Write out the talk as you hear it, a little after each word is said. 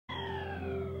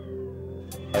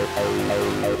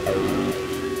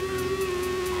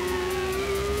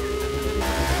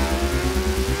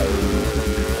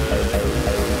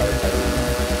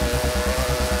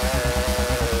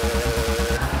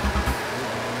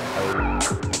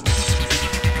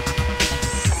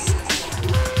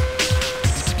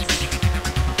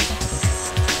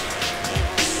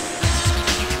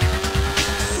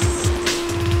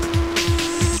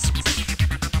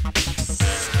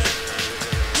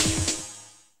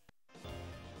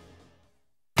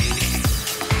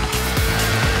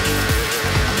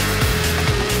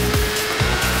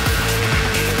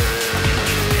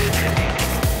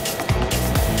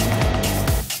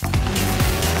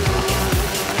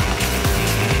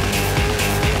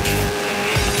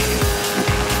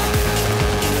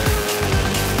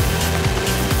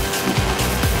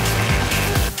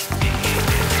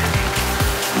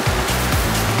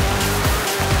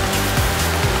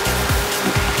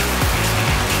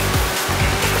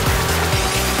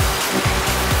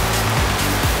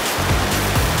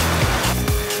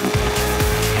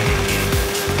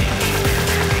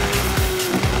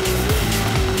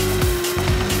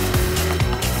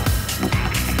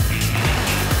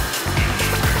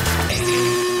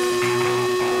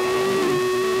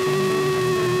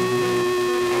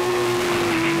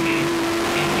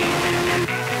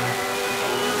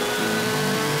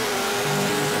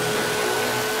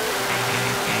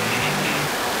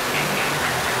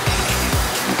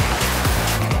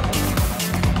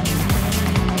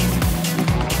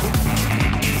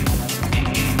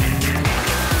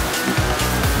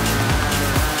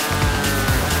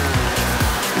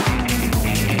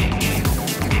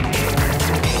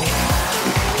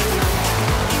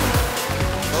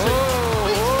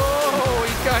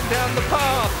Down the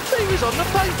path. He was on the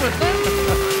pavement then.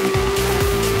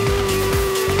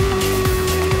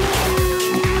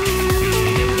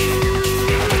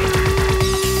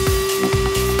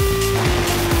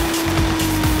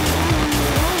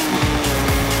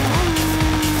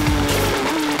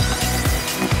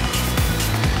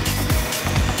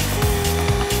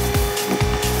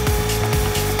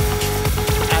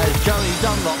 As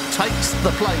Johnny-Dunlop takes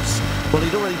the place. Well,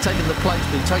 he'd already taken the place,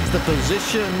 but he takes the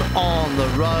position on the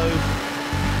road.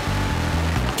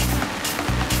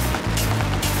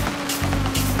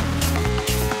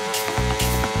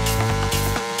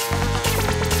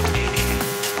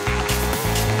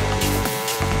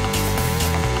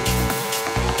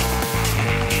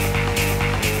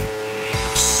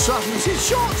 So this is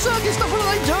short circuit stuff. What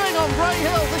are they doing on Ray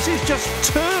Hill? This is just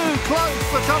too close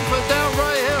for comfort down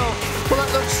Ray Hill. Well,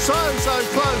 that looks so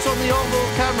close on the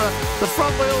onboard camera. The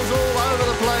front wheel's all over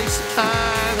the place,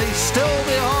 and he's still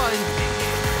behind.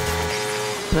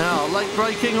 Now, late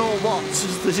braking or what?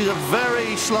 This is a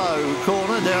very slow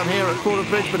corner down here at Quarter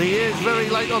Bridge, but he is very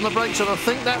late on the brakes, and I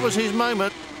think that was his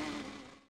moment.